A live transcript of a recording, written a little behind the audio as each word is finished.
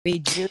We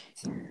do.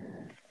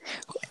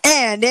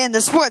 And in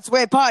the Sports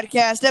Way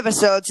Podcast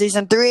episode,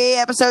 Season 3,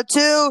 Episode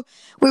 2,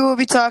 we will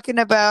be talking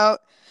about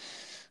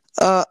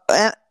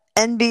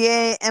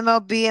NBA,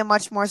 MLB, and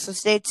much more, so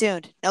stay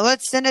tuned. Now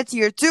let's send it to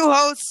your two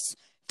hosts,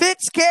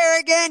 Fitz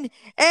Kerrigan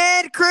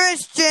and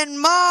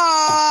Christian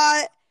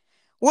Mott.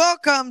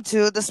 Welcome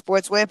to the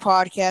Sports Way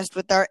Podcast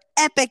with our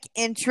epic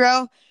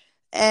intro.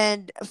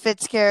 And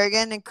Fitz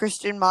Kerrigan and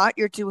Christian Mott,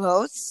 your two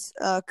hosts.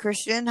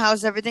 Christian,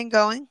 how's everything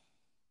going?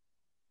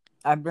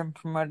 I've been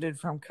promoted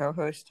from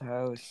co-host to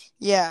host.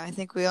 Yeah, I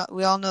think we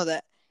all know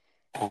that.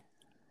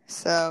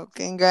 So,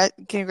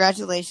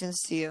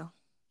 congratulations to you.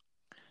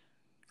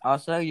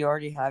 Also, you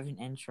already have an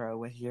intro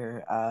with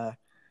your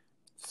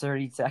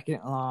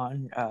 30-second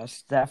long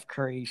Steph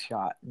Curry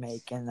shot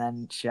make, and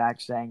then Shaq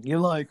saying, "You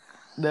like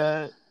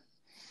that?"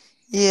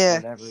 Yeah.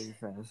 Whatever he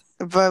says.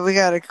 But we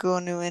got a cool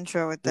new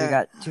intro with that. We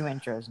got two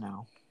intros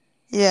now.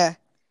 Yeah.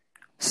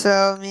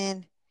 So, I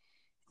mean,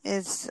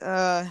 it's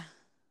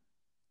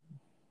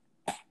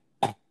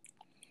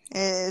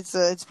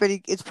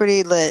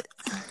pretty lit.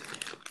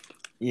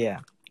 Yeah.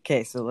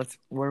 Okay, so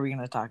what are we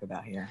going to talk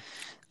about here?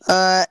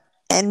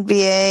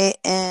 NBA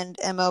and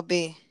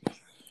MLB.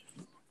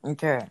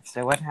 Okay,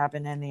 so what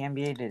happened in the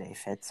NBA today,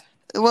 Fitz?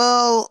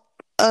 Well,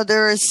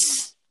 there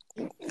was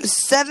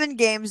 7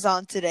 games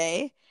on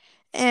today,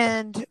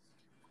 and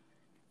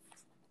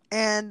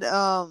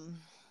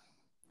Can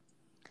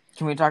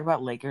we talk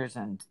about Lakers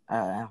and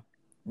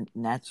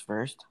Nets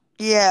first?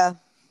 Yeah.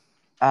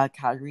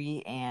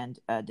 Kyrie and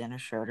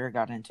Dennis Schroeder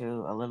got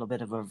into a little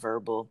bit of a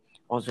verbal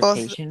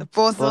altercation.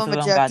 Both of them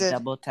got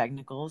double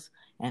technicals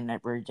and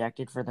were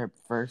ejected for their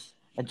first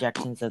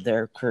ejections of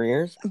their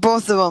careers.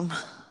 Both of them.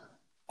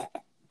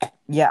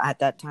 Yeah, at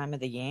that time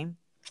of the game,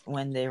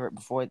 when they were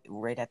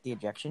right at the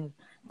ejection,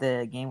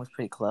 the game was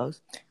pretty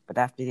close. But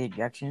after the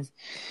ejections,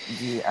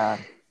 it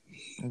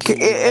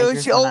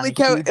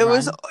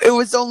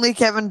was only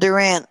Kevin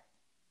Durant.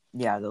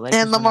 Yeah, the Lakers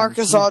and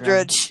LaMarcus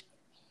Aldridge.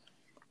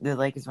 The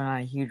Lakers went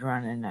on a huge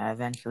run and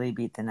eventually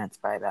beat the Nets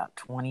by about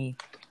 20.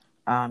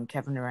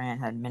 Kevin Durant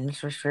had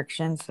minutes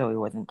restrictions, so he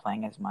wasn't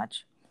playing as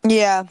much.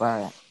 Yeah.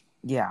 But,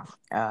 yeah,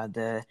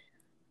 the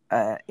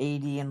AD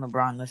and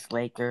LeBron-less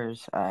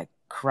Lakers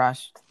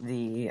crushed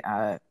the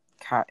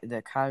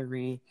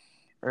Kyrie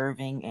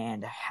Irving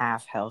and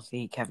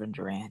half-healthy Kevin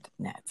Durant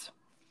Nets.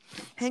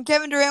 And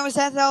Kevin Durant was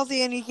half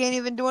healthy, and he can't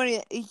even do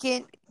anything. He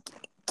can't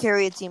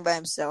carry a team by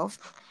himself.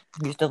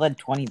 He still had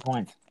 20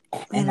 points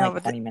in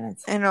 20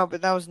 minutes. I know,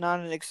 but that was not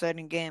an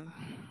exciting game.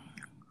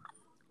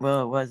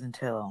 Well, it was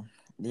until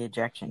the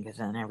ejection, because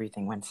then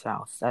everything went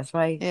south. That's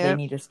why they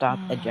need to stop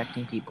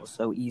ejecting people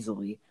so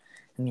easily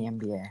in the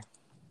NBA.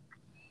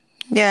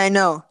 Yeah, I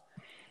know.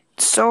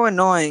 It's so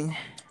annoying.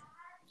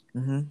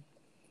 Mm-hmm.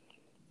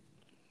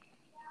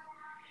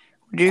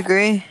 Do you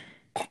agree?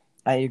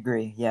 I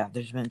agree. Yeah,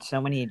 there's been so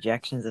many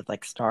ejections of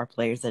star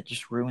players that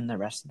just ruin the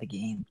rest of the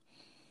game.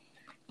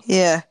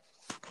 Yeah.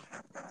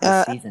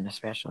 This season,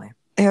 especially.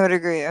 I would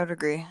agree.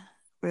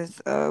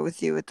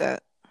 With you with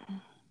that.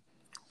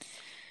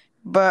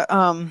 But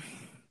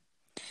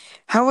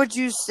how would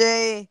you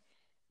say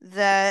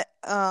that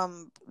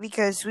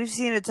because we've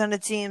seen a ton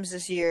of teams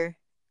this year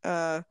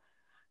go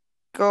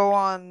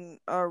on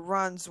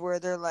runs where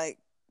they're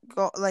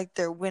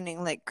they're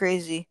winning like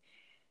crazy.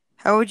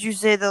 How would you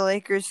say the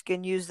Lakers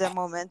can use that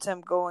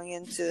momentum going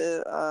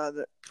into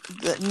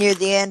near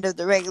the end of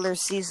the regular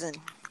season?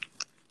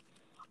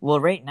 Well,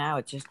 right now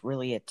it's just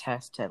really a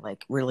test to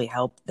really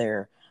help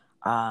their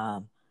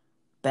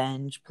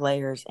bench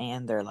players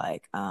and their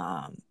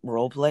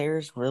role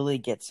players really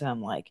get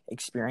some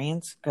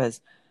experience, because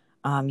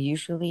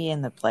usually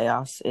in the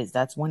playoffs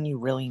that's when you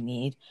really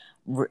need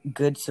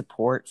good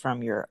support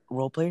from your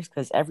role players,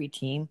 because every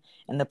team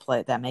in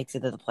that makes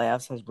it to the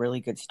playoffs has really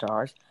good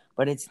stars,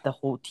 but it's the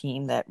whole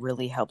team that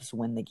really helps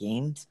win the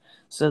games.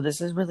 So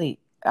this is really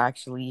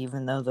actually,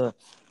 even though the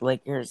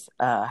Lakers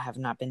have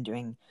not been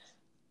doing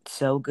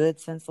so good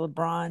since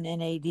LeBron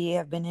and AD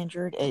have been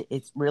injured,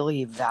 it's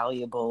really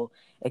valuable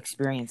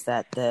experience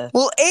that the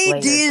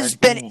AD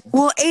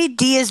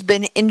has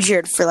been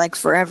injured for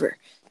forever.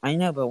 I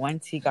know, but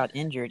once he got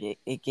injured,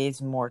 it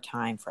gives more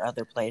time for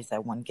other players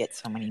that wouldn't get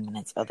so many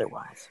minutes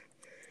otherwise.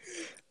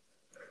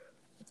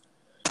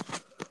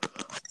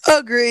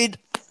 Agreed.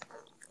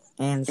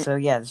 And so,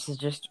 yeah, this is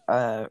just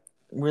a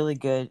really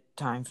good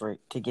time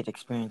to get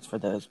experience for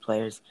those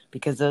players,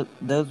 because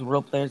those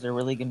role players are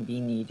really going to be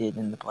needed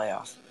in the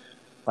playoffs.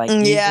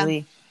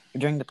 Usually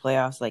during the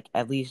playoffs,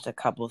 at least a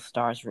couple of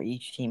stars for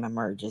each team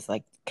emerges.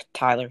 Like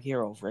Tyler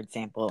Hero, for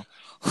example,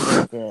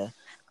 for the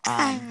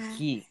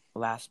Heat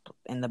last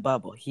in the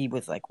bubble. He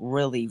was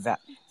really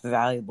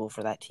valuable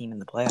for that team in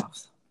the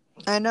playoffs.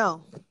 I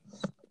know.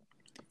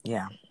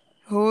 Yeah.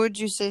 Who would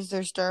you say is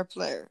their star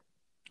player?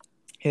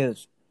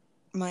 Who's?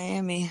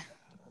 Miami.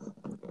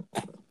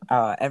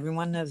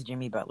 Everyone knows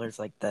Jimmy Butler's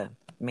the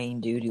main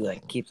dude who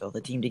keeps all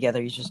the team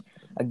together. He's just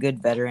a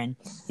good veteran.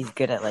 He's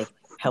good at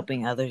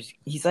helping others.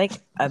 He's a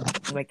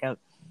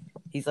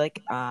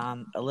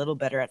little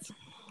better at.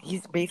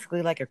 He's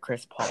basically like a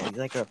Chris Paul. He's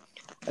like a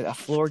a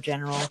floor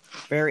general,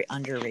 very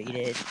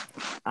underrated.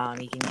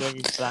 He can get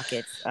his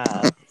buckets,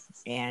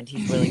 and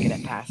he's really good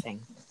at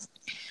passing.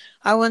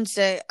 I'd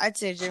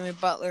say Jimmy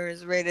Butler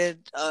is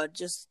rated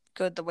just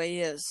good the way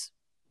he is.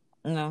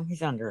 No,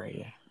 he's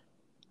underrated.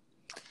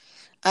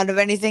 Out of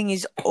anything,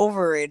 he's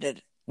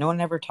overrated. No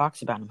one ever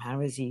talks about him. How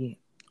is he?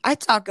 I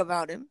talk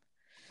about him.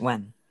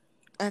 When?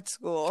 At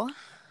school.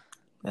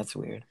 That's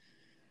weird.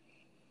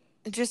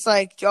 Just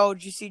like, oh,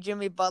 did you see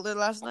Jimmy Butler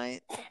last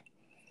night?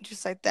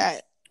 Just like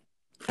that.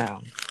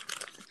 Oh.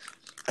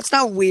 That's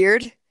not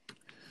weird.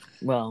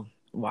 Well,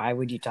 why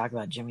would you talk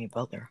about Jimmy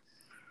Butler?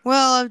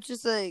 Well, I'm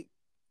just like,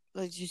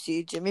 did you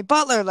see Jimmy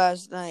Butler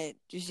last night?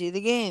 Did you see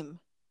the game?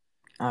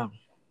 Oh.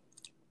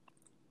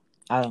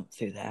 I don't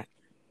see that.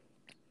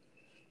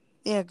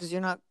 Yeah, because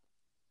you're not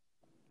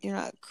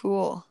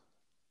cool.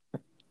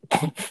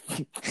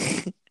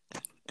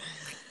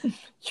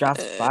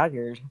 Shots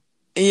fired.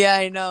 Yeah,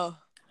 I know.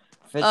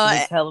 Fitz,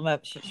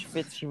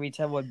 should we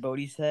tell what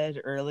Bodie said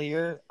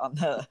earlier on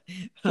the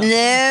before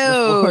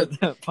No,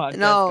 the podcast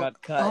no,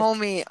 got cut?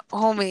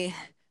 homie,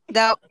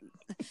 that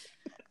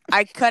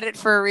I cut it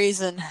for a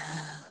reason.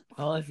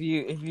 Well, if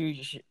you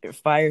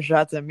fire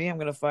shots at me, I'm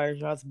gonna fire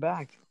shots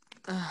back.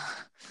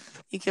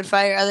 You can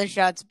fire other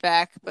shots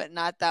back, but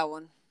not that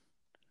one.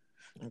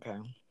 Okay.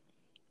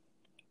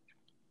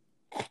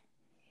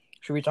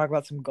 Should we talk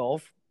about some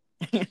golf?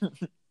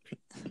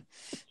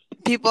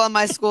 People in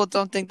my school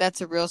don't think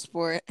that's a real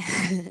sport.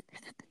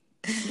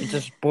 It's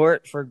a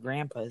sport for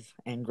grandpas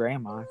and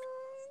grandma.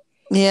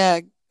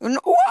 Yeah.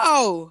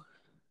 Whoa!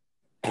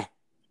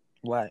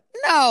 What?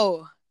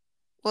 No!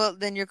 Well,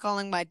 then you're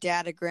calling my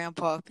dad a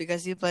grandpa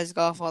because he plays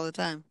golf all the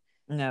time.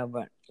 No,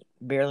 but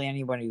barely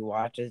anybody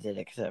watches it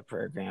except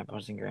for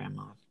grandpas and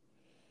grandmas.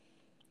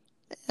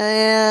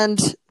 And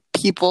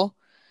people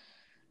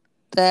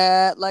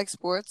that like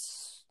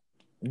sports.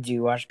 Do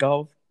you watch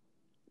golf?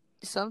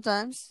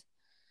 Sometimes.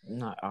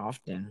 Not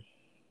often.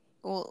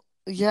 Well,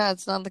 yeah,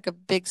 it's not like a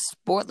big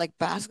sport like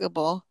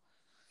basketball.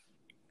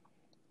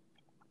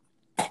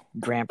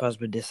 Grandpas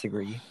would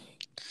disagree.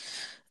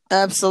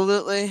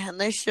 Absolutely,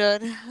 and they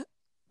should.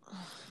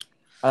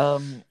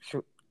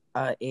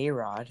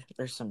 A-Rod,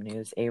 there's some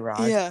news.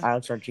 A-Rod, Yeah.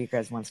 Alex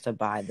Rodriguez wants to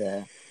buy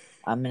the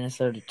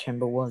Minnesota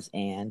Timberwolves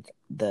and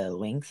the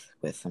Lynx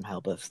with some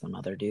help of some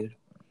other dude.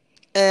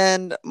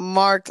 And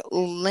Mark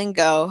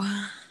Lingo.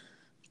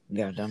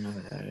 Yeah, I don't know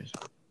who that is.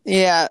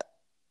 Yeah.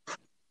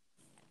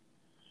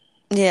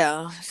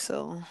 Yeah,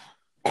 so.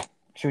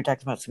 Should we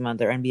talk about some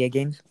other NBA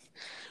games?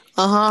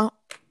 Uh-huh.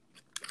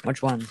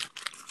 Which one?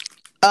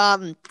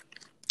 I'm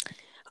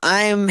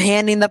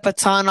handing the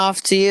baton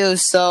off to you,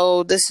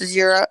 so this is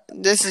your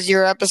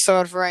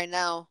episode for right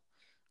now.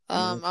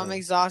 Okay. I'm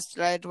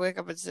exhausted. I had to wake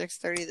up at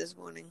 6:30 this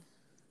morning.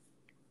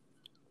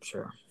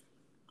 Sure.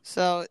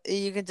 So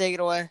you can take it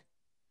away.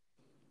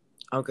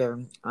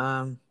 Okay.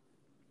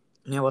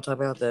 Now we'll talk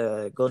about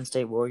the Golden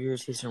State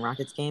Warriors Houston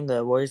Rockets game.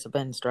 The Warriors have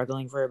been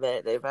struggling for a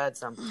bit. They've had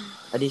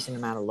a decent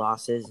amount of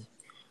losses.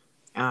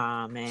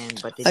 But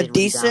they did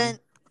rebound.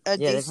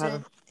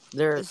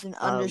 They're is an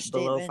understatement.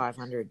 Below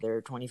 500.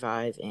 They're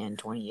 25 and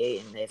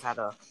 28, and they've had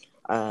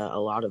a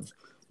lot of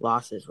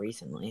losses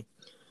recently.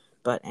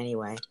 But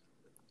anyway,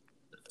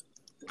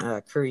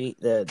 Curry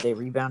they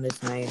rebounded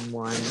tonight and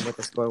won with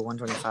a score of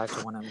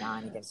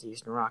 125-109 against the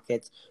Houston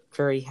Rockets.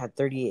 Curry had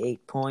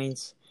 38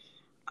 points.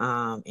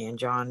 And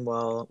John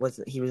Wall was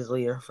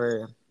leader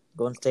for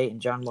Golden State,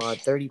 and John Wall had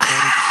 30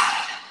 points.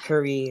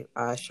 Curry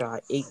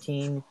shot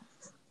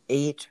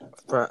 8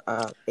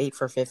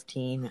 for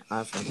 15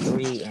 from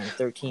 3 and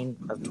 13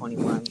 of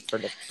 21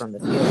 from the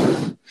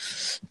field.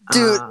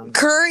 Dude,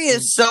 Curry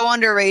is so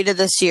underrated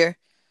this year.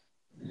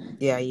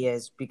 Yeah, he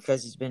is,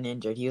 because he's been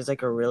injured. He was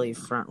like a really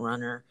front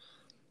runner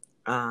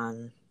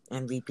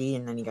MVP,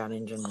 and then he got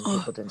injured and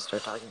people didn't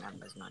start talking about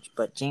him as much.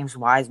 But James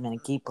Wiseman, a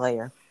key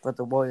player for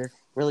the Warriors,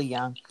 really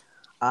young,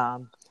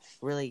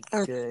 really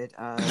good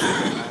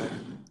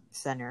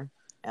center,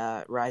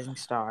 rising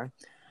star,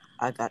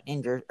 got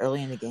injured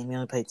early in the game. He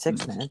only played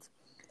 6 minutes.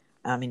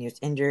 He was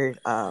injured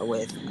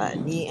with a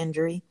knee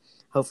injury.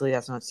 Hopefully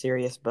that's not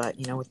serious, but,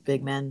 with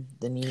big men,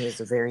 the knee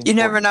is a very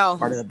important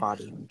part of the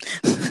body.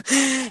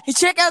 You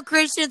check out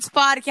Christian's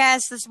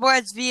podcast, The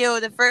Sports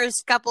View, the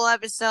first couple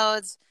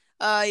episodes.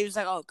 He was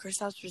like, oh,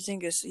 Kristaps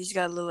Porzingis, he's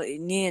got a little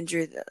knee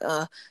injury.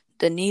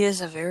 The knee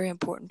is a very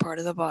important part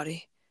of the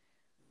body.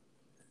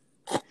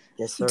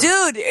 Yes, sir.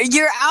 Dude,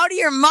 you're out of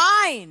your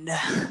mind.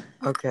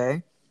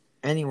 Okay.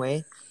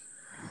 Anyway,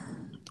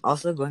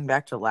 also going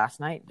back to last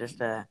night,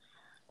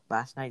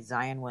 last night,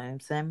 Zion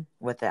Williamson,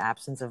 with the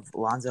absence of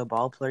Lonzo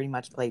Ball, pretty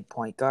much played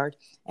point guard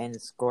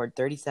and scored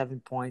 37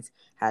 points,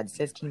 had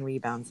 15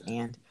 rebounds,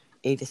 and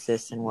 8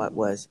 assists in what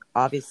was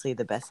obviously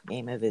the best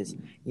game of his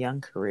young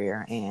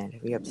career. And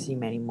we have to see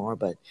many more,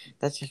 but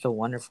that's just a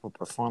wonderful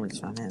performance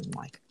from him.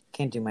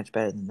 Can't do much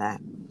better than that.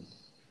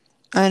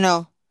 I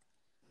know.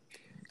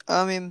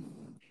 I mean,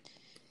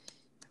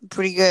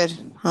 pretty good,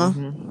 huh?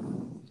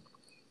 Mm-hmm.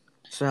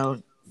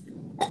 So,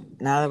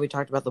 now that we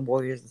talked about the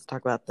Warriors, let's talk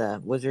about the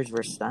Wizards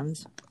versus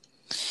Suns.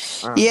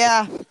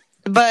 Yeah.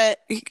 But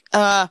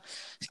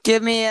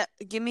give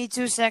me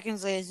 2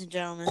 seconds, ladies and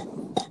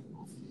gentlemen.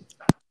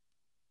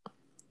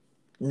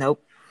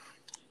 Nope.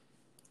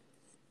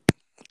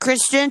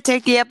 Christian,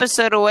 take the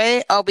episode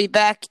away. I'll be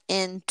back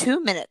in 2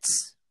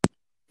 minutes.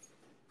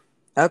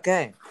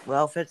 Okay.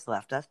 Well, Fitz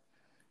left us.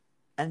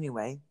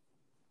 Anyway,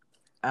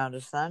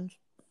 the Suns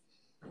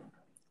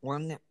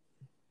won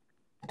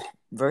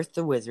versus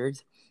the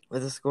Wizards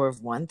with a score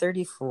of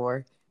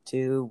 134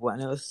 to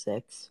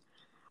 106.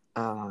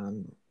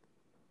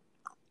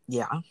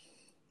 Yeah.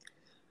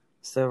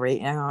 So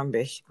right now I'm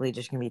basically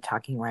just gonna be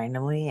talking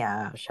randomly.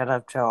 Shout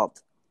out to all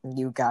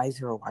you guys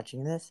who are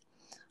watching this.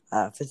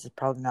 Fitz is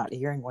probably not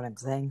hearing what I'm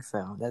saying,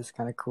 so that's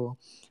kind of cool.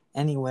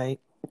 Anyway,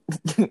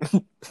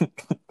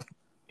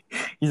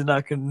 he's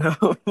not gonna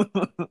know.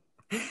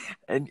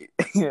 And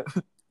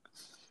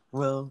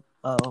well,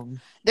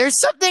 There's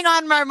something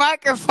on my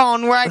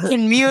microphone where I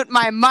can mute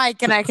my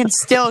mic and I can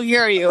still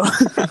hear you.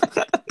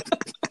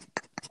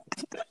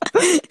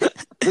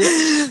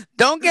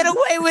 Don't get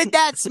away with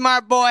that,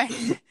 smart boy.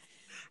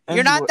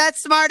 You're not that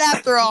smart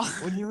after all.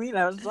 What do you mean?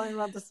 I was talking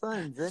about the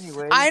Suns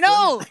anyway. I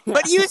know,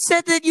 but you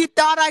said that you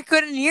thought I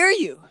couldn't hear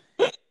you.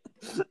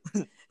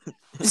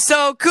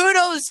 So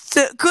kudos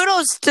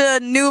to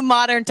new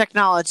modern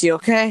technology,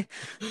 okay?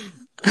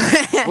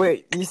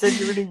 Wait, you said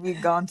you were going to be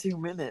gone 2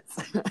 minutes.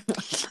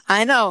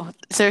 I know.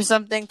 There's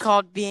something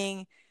called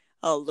being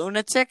a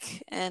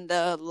lunatic and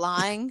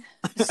lying.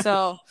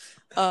 So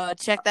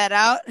check that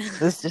out.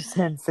 This just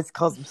in, Fitz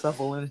calls himself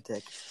a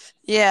lunatic.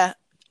 Yeah.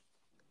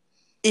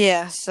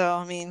 Yeah, so,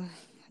 I mean,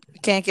 you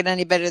can't get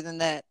any better than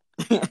that.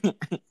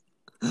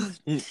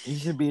 You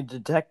should be a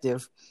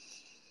detective.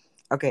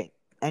 Okay,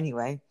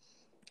 anyway.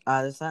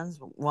 The Suns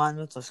won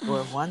with a score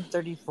of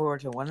 134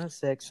 to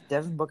 106.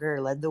 Devin Booker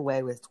led the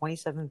way with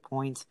 27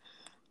 points.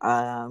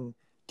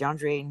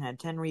 DeAndre Ayton had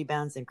 10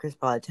 rebounds and Chris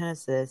Paul had 10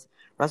 assists.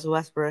 Russell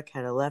Westbrook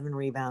had 11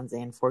 rebounds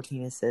and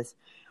 14 assists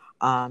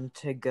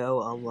to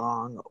go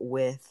along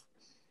with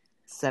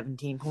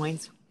 17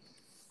 points.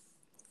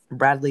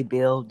 Bradley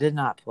Beal did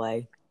not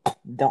play.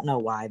 Don't know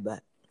why,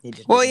 but he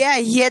just didn't. Yeah,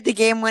 he had the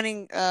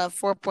game-winning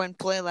 4-point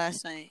play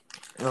last night.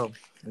 Oh,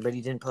 but he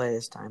didn't play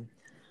this time.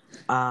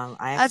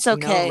 That's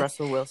okay.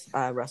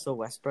 Russell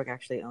Westbrook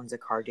actually owns a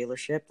car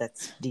dealership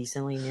that's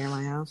decently near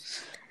my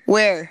house.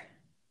 Where?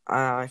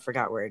 I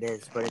forgot where it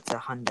is, but it's a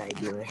Hyundai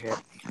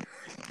dealership.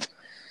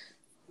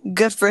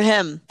 Good for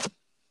him.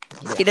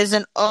 Yeah. He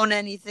doesn't own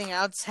anything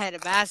outside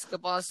of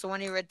basketball, so when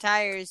he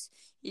retires,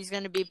 he's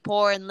going to be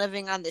poor and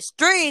living on the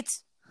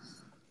streets.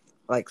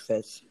 Like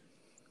Fitz.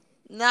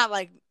 Not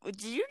like...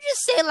 Did you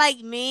just say like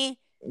me?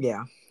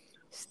 Yeah.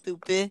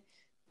 Stupid.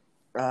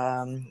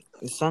 The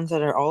Suns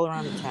had an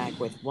all-around attack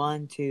with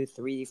 1, 2,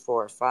 3,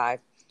 4, 5,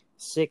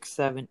 6,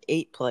 7,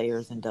 8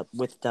 players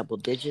with double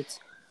digits.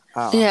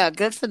 Yeah,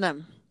 good for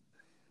them.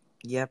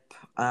 Yep.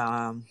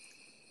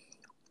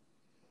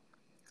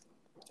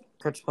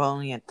 Chris Paul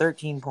only had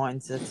 13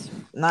 points. It's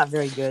not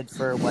very good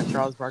for what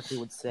Charles Barkley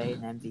would say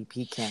an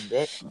MVP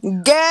candidate.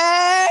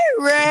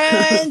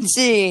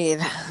 Guaranteed.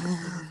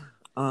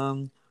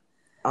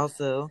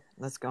 Also,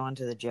 let's go on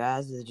to the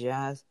Jazz. The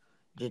Jazz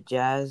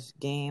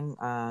game.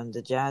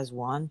 The Jazz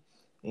won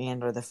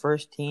and are the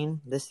first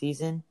team this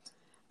season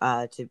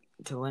to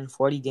win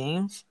 40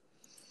 games.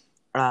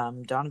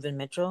 Donovan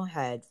Mitchell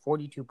had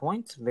 42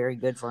 points. Very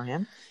good for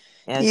him.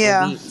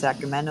 To beat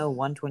Sacramento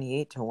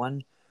 128 to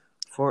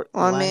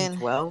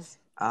 112.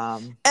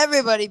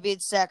 Everybody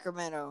beats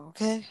Sacramento,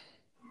 okay?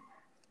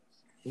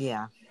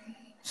 Yeah.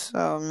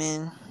 So, I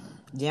mean...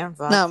 De'Aaron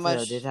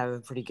Fox did have a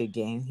pretty good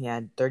game. He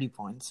had 30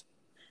 points.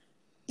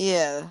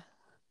 Yeah.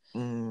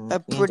 A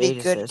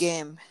pretty good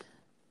game.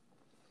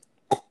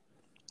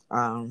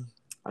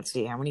 Let's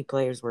see. How many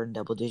players were in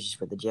double digits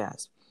for the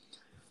Jazz?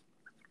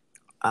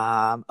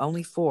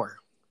 Only 4.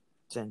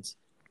 Since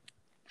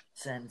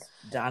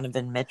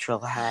Donovan Mitchell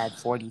had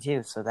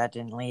 42, so that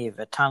didn't leave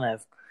a ton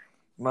of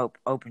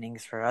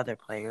openings for other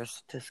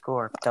players to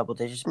score double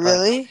digits.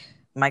 Really?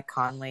 But Mike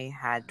Conley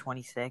had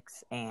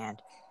 26, and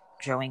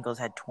Joe Ingles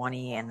had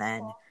 20, and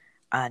then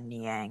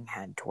Niang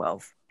had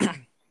 12.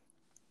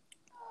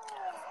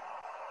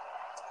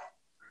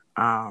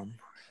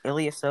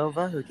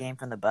 Ilyasova, who came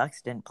from the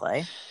Bucks, didn't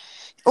play.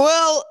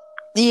 Well,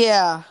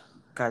 yeah.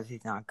 Because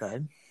he's not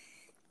good.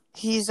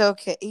 He's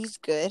okay. He's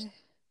good.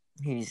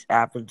 He's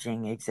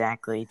averaging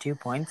exactly 2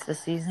 points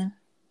this season.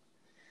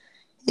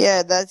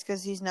 Yeah, that's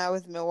because he's not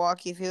with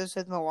Milwaukee. If he was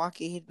with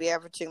Milwaukee, he'd be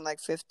averaging like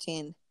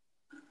 15.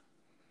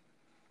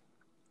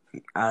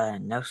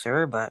 No,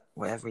 sir, but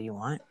whatever you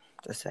want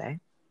to say.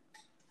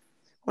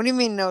 What do you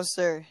mean, no,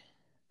 sir?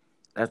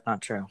 That's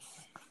not true.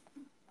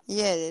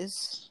 Yeah, it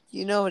is.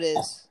 You know it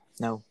is.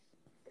 No.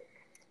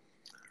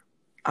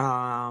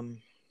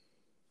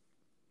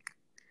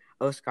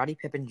 Scottie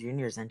Pippen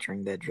Jr. is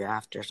entering the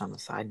draft just on the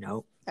side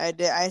note. I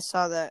did. I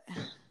saw that.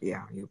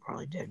 Yeah, you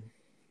probably did.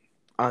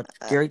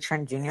 Gary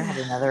Trent Jr. had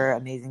another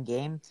amazing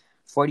game.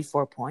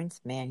 44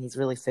 points. Man, he's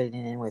really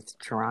fitting in with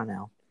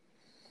Toronto.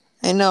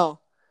 I know.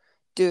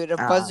 Dude, a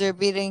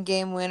buzzer-beating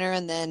game winner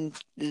and then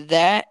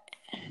that.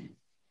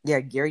 Yeah,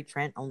 Gary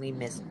Trent only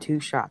missed 2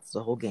 shots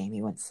the whole game.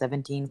 He went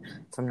 17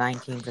 from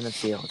 19 from the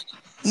field.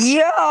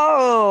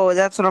 Yo,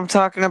 that's what I'm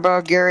talking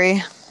about,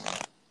 Gary.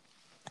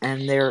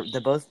 And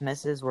the both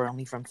misses were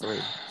only from 3.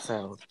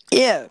 So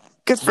Yeah,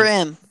 good for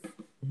him.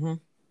 Mm-hmm.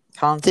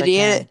 Colin Did he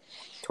hit it?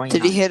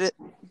 29. Did he hit it?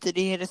 Did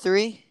he hit a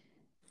 3?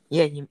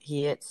 Yeah,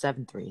 he hit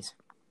 7 threes.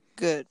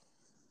 Good.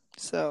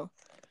 So,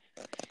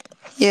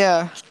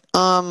 yeah.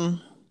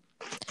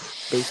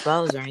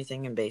 Baseball? Is there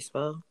anything in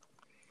baseball?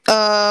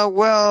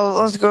 Well,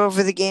 let's go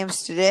over the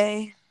games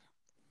today.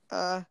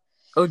 Oh,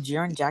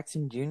 Jaron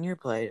Jackson Jr.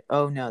 played.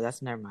 Oh no,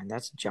 never mind.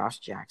 That's Josh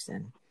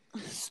Jackson.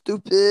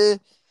 Stupid.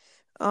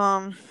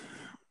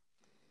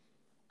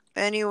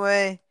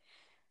 Anyway,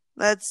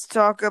 let's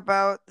talk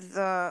about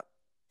the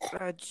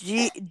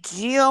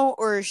Gio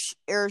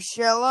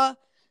Urshela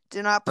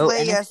did not Oh,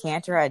 play Ennis yesterday.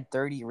 Cantor had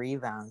 30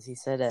 rebounds. He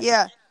set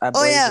Yeah. a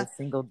Oh yeah. Blazers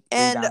single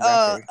And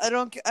rebound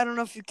record. I don't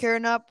know if you care or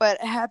not,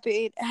 but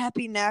happy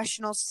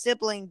National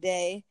Sibling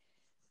Day.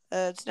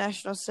 It's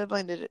National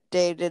Sibling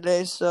Day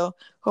today, so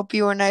hope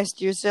you were nice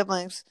to your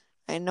siblings.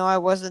 I know I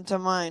wasn't to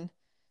mine.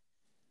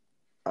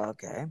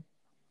 Okay.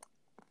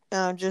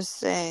 I'm just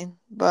saying,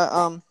 but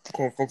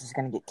Okay, Fitz is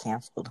gonna get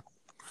canceled.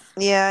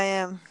 yeah, I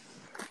am.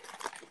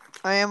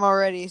 I am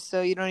already,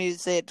 so you don't need to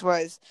say it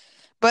twice.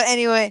 But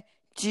anyway,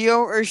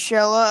 Gio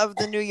Urshela of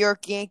the New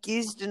York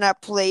Yankees did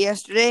not play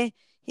yesterday.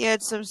 He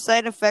had some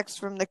side effects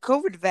from the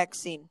COVID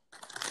vaccine.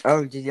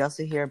 Oh, did you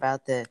also hear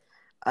about the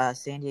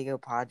San Diego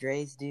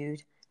Padres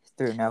dude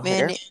threw no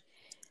hitter?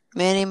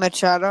 Manny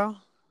Machado.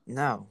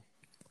 No,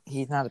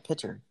 he's not a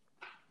pitcher.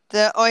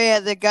 The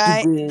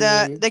guy,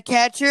 the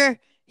catcher,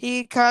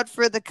 he caught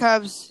for the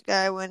Cubs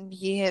guy when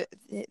he hit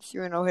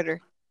threw a no hitter.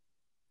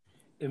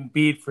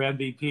 Embiid for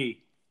MVP.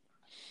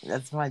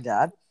 That's my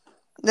dad.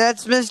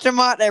 That's Mr.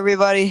 Mott,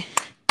 everybody.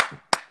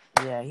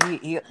 Yeah,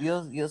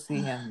 you'll see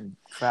him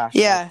crash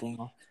Yeah, every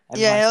once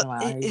yeah, in a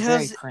while. He's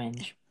very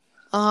cringe.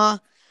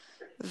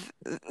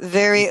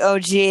 Very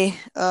OG.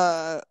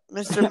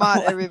 Mr.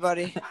 Mott,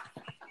 everybody.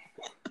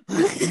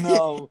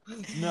 No.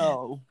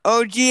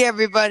 OG,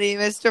 everybody,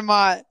 Mr.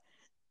 Mott.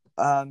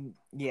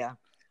 Yeah.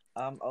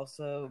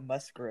 Also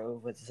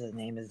Musgrove, what's his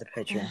name, is the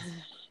pitcher.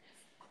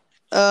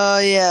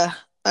 Yeah.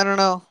 I don't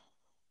know.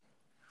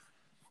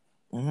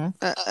 Mm-hmm.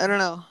 I don't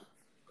know.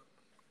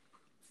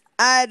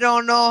 I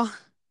don't know.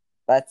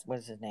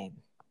 What's his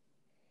name?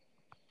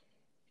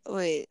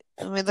 Wait,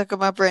 let me look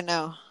him up right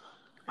now.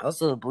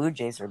 Also, the Blue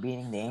Jays are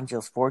beating the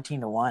Angels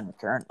 14-1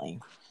 currently.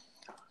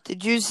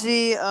 Did you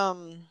see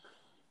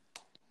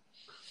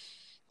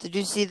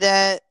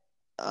that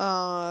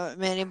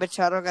Manny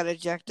Machado got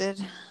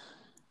ejected?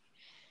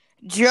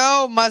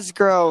 Joe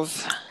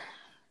Musgrove.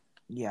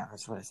 Yeah,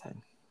 that's what I said.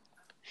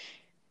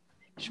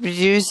 Did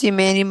you see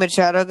Manny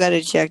Machado got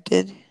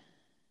ejected?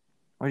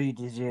 What did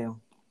you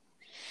do?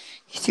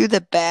 He threw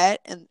the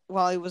bat and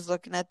while he was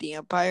looking at the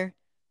umpire.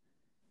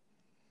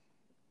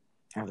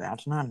 Oh,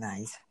 that's not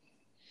nice.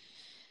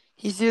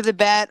 He threw the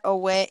bat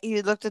away.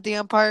 He looked at the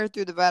umpire,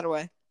 threw the bat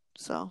away.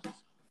 So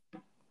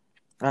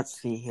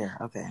let's see here.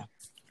 Okay,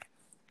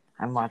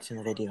 I'm watching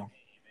the video.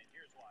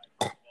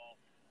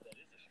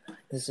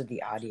 This is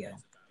the audio.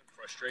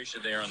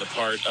 Frustration there on the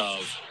part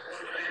of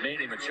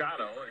Manny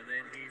Machado, and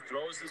then he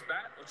throws his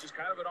bat, which is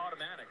kind of an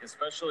automatic,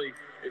 especially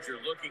if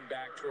you're looking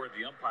back toward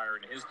the umpire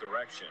in his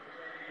direction.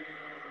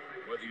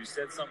 Whether you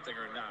said something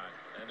or not,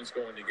 that is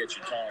going to get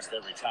you tossed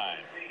every time.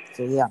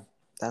 So yeah,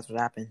 that's what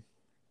happened.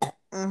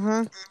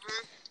 Mm-hmm.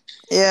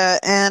 Yeah,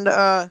 and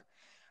a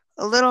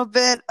little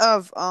bit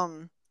of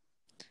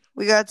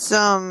we got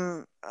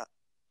some.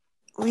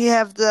 We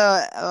have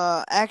the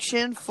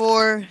action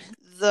for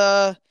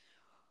the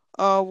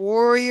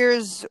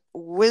Warriors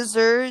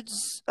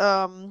Wizards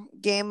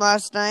game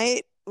last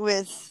night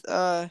with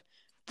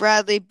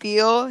Bradley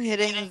Beal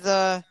hitting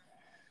the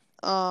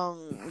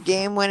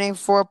game winning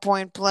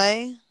 4-point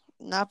play.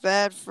 Not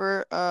bad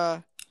for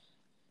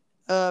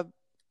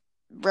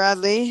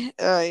Bradley,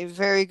 a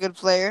very good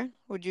player,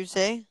 would you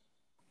say?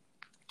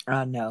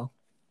 No.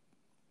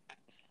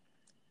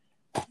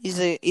 He's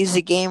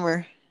a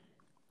gamer.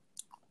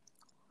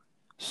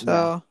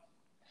 So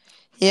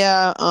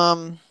yeah,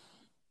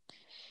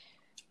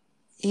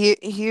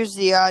 here's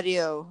the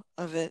audio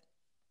of it.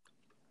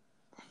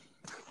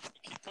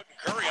 Keep putting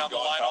Curry on the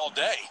line all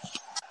day.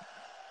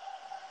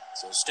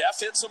 So Steph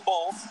hits them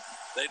both.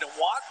 They don't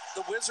want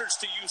the Wizards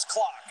to use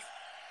clock.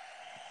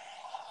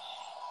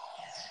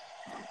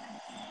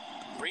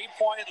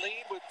 3-point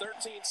lead with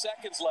 13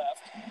 seconds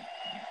left.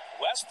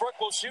 Westbrook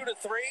will shoot a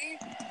three.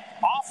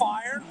 Off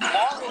iron.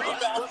 Long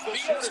rebound.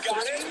 Beal's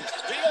got it.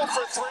 Beal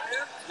for three.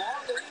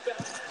 Long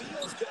rebound.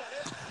 Beal's got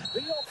it.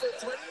 Beal for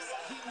three.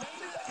 He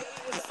made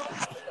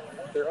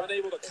it. They're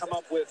unable to come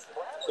up with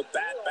the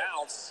bat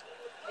bounce.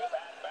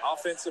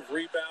 Offensive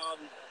rebound.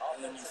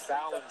 And then you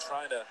foul him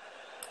trying to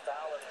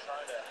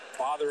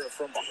bother it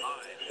from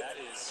behind. That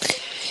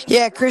is.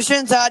 Yeah,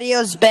 Christian's audio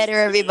is better,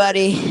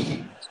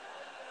 everybody.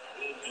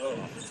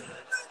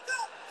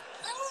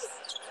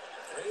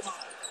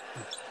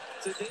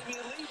 To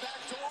Damian Lee back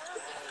door.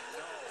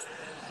 No,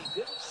 and he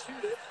didn't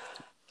shoot it.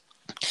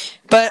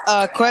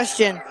 But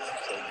question: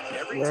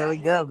 There we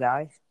go,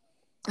 guys.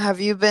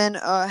 Have you been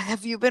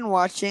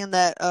watching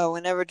that?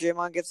 Whenever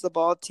Draymond gets the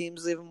ball,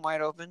 teams leave him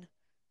wide open.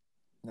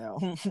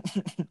 No,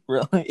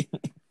 really.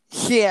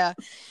 Yeah,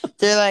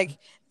 they're like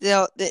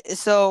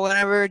so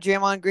whenever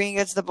Draymond Green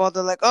gets the ball,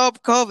 they're like, "Oh,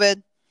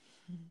 COVID,"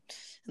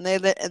 and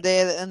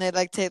they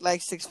like take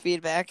like 6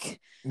 feet back.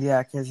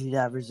 Yeah, because he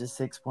averages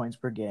 6 points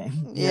per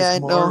game. Yeah, I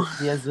know.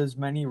 He has as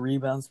many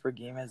rebounds per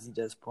game as he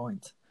does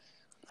points.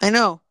 I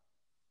know,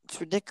 it's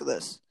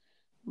ridiculous,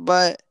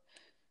 but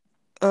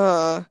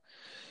the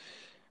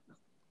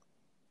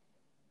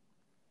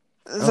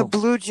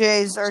Blue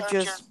Jays are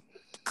just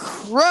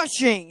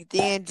crushing the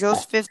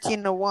Angels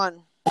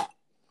 15-1.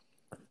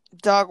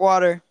 Dog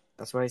water.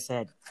 That's what I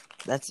said.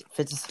 That's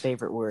Fitz's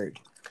favorite word.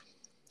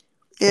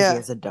 Yeah. He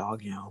has a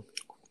dog now.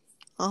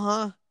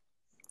 And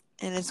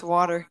it's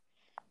water.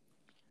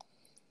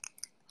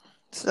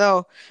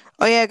 So,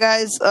 oh yeah,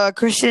 guys.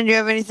 Christian, do you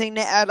have anything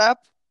to add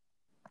up?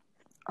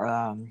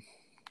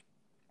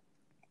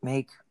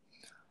 Make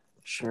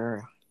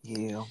sure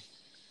you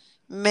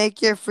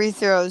make your free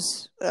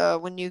throws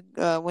when you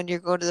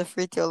go to the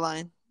free throw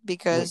line,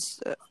 because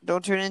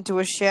don't turn into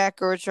a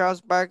Shaq or a Charles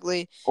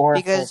Barkley,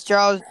 because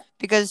Charles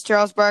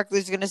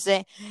Barkley's gonna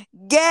say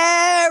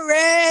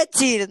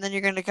guaranteed, and then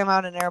you're gonna come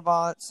out and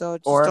airball it. So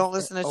just don't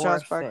listen to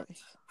Charles Barkley.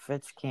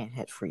 Fitz can't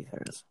hit free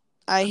throws.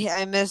 I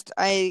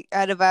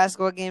had a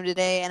basketball game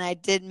today, and I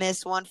did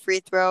miss one free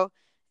throw,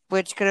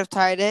 which could have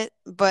tied it,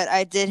 but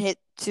I did hit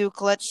 2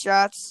 clutch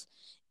shots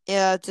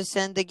to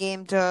send the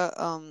game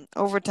to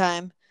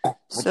overtime.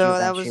 So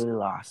that was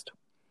lost.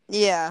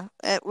 Yeah,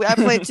 I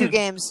played 2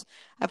 games.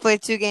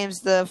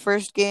 The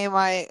first game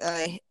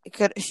I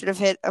should have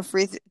hit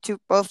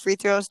both free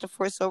throws to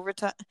force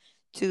overtime,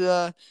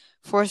 to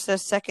force a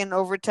second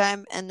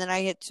overtime, and then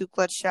I hit 2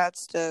 clutch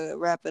shots to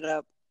wrap it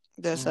up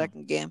the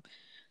second game.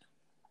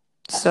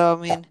 So I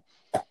mean,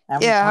 how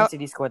many points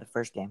did he score the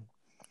first game?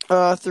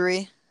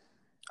 3.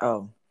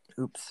 Oh,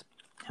 oops.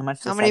 How much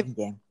the second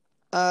game?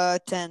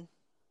 10.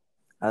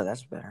 Oh,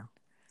 that's better.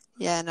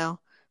 Yeah, I know.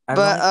 I've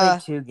only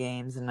played 2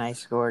 games, and I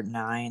scored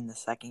 9 the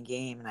second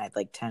game, and I had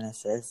like 10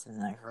 assists,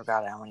 and I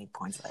forgot how many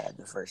points I had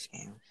the first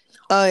game.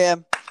 Oh yeah.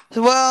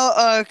 Well,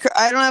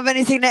 I don't have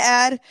anything to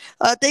add.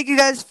 Thank you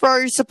guys for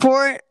your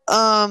support.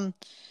 Thank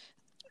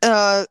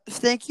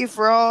you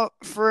throughout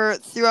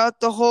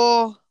the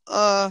whole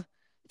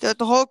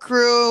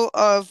crew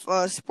of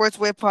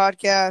Sportsway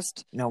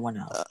Podcast. No one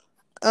else.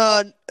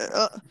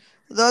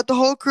 The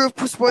whole crew of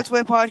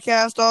Sportsway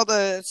Podcast, all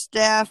the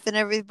staff and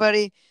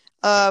everybody.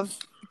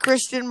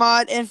 Christian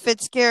Mott and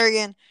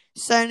Fitzcarrigan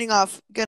signing off. Good